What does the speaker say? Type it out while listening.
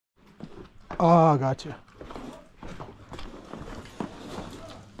Oh, gotcha.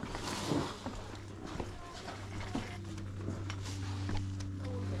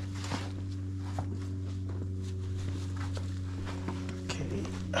 Okay.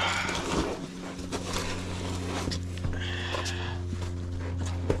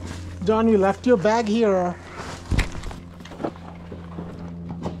 John, you left your bag here.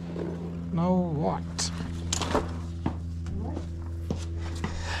 Now what?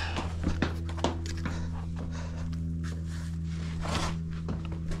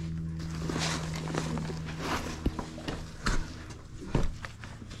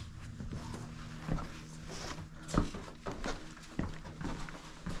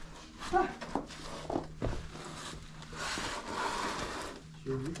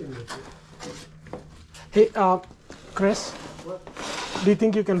 Hey, Chris. What? Do you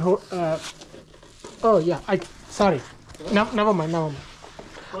think you can hold? Oh yeah. Sorry. No, never mind. Never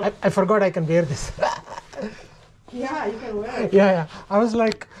mind. I forgot I can wear this. Yeah, you can wear it. Yeah. I was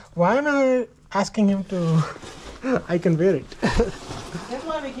like, why am I asking him to? I can wear it. That's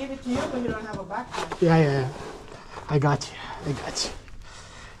why we give it to you when you don't have a backpack. Yeah. I got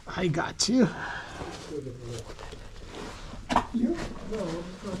you. You?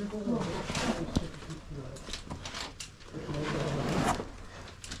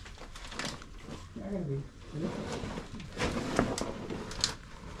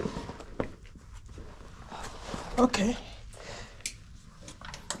 Okay.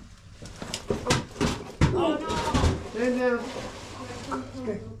 Oh no! Stand down.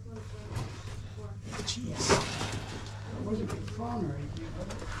 Okay. Jeez. Wasn't a big phone or anything, was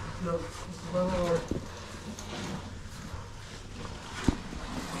it? No, it's well over.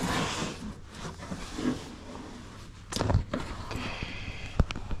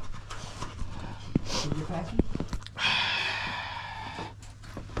 Did you pass it?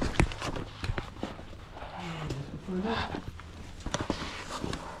 You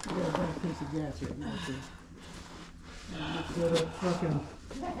got a bad piece of gas right now, too. Look at that fucking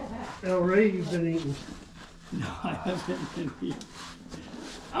El Rey you've been eating. No, I haven't been eating.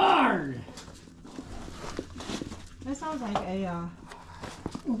 Arrgh! That sounds like a,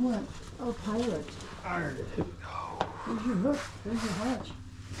 what? Oh, pirate. Arrgh. Where's your hook? Where's your hatch?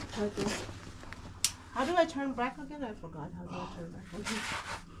 Right there. How do I turn back again? I forgot. How do I turn back? Okay.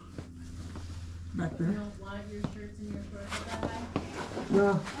 Back You there? don't want your shirts and your shorts that high?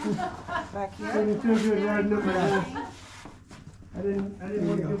 No. Back Didn't feel good riding up my ass. I didn't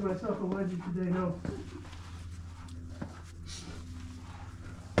want to give myself a wedgie today, no.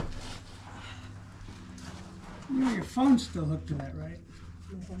 Your phone's still hooked to that, right?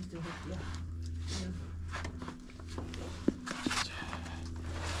 My phone's still hooked, yeah.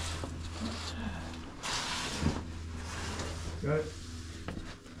 Got it.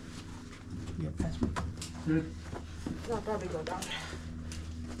 Yeah, pass me. Good. I'll probably go down.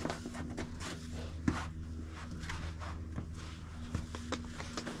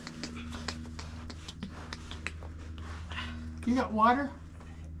 You got water?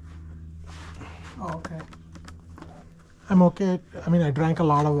 Oh, okay. I'm okay. I mean, I drank a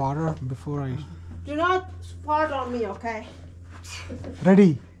lot of water before I. Do not fart on me, okay?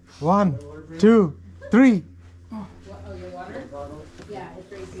 Ready? 1, 2, 3. Oh, your water? Yeah,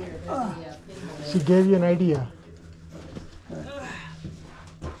 it's right here. There's the pinhole. She gave you an idea.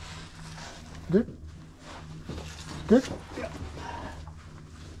 Good? Good?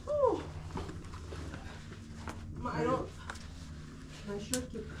 Whew. I don't. My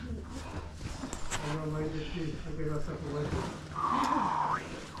shirt keeps coming I don't mind this too. I get myself a wedgie.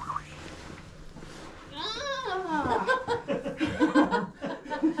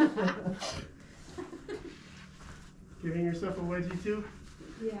 Giving yourself a wedgie too?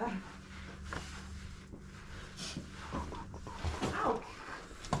 Yeah. Ow.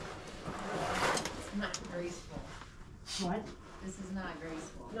 It's not graceful. What? This is not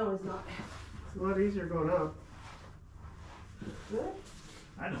graceful. No, it's not. It's a lot easier going up. Good?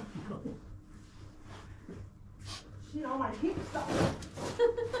 I don't know. She on my hip stuff.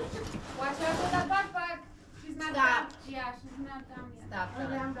 Watch out for that backpack. She's not Stop. down. Yeah, she's not down yet. Stop,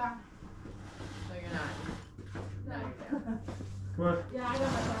 Okay, I'm done. So you're not. No, you're down. Come on. Yeah, I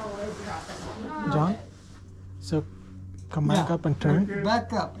got my towel ready to drop it. Oh, John? okay. So come back up and turn. Okay.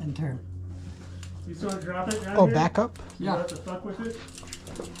 Back up and turn. You still want to drop it down Oh, here? back up? You Yeah. don't have to fuck with it?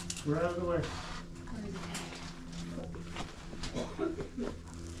 We're out of the way.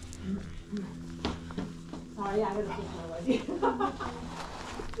 Oh, yeah, I gotta fix my wedgie.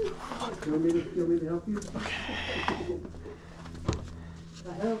 You want me to help you?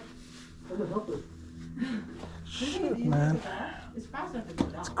 I help. I'm a helper. Shit, man. It's faster to go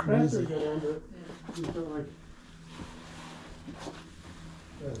down. Faster get under it. You feel like.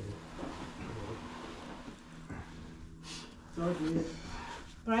 There we go. Okay.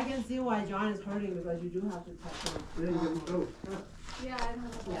 But I can see why John is hurting because you do have to touch him. There you go. Yeah, I don't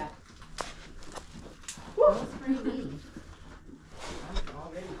know. Yeah. Don't spray me.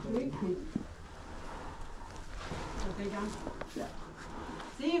 Okay, John? Yeah.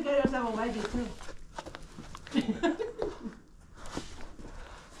 See, you get yourself a wedgie too.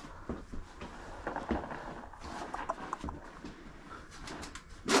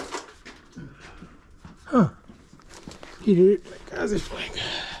 Huh. He did it like as if like.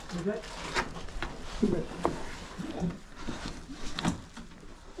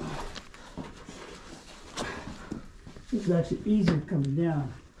 This is actually easier coming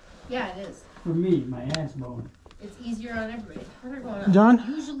down Yeah, it is. for me, my ass bone. It's easier on everybody. It's harder going up. John?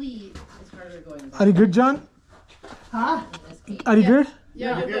 Usually, it's harder going back. Are you good, John? Huh? In this case. Are you good?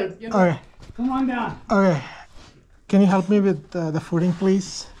 Yeah, you're good. You're Okay. Come on down. Okay. Can you help me with the footing,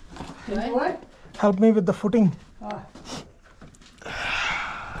 please? good. What? Help me with the footing.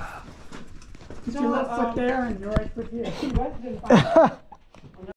 Put your left foot there and your right foot here.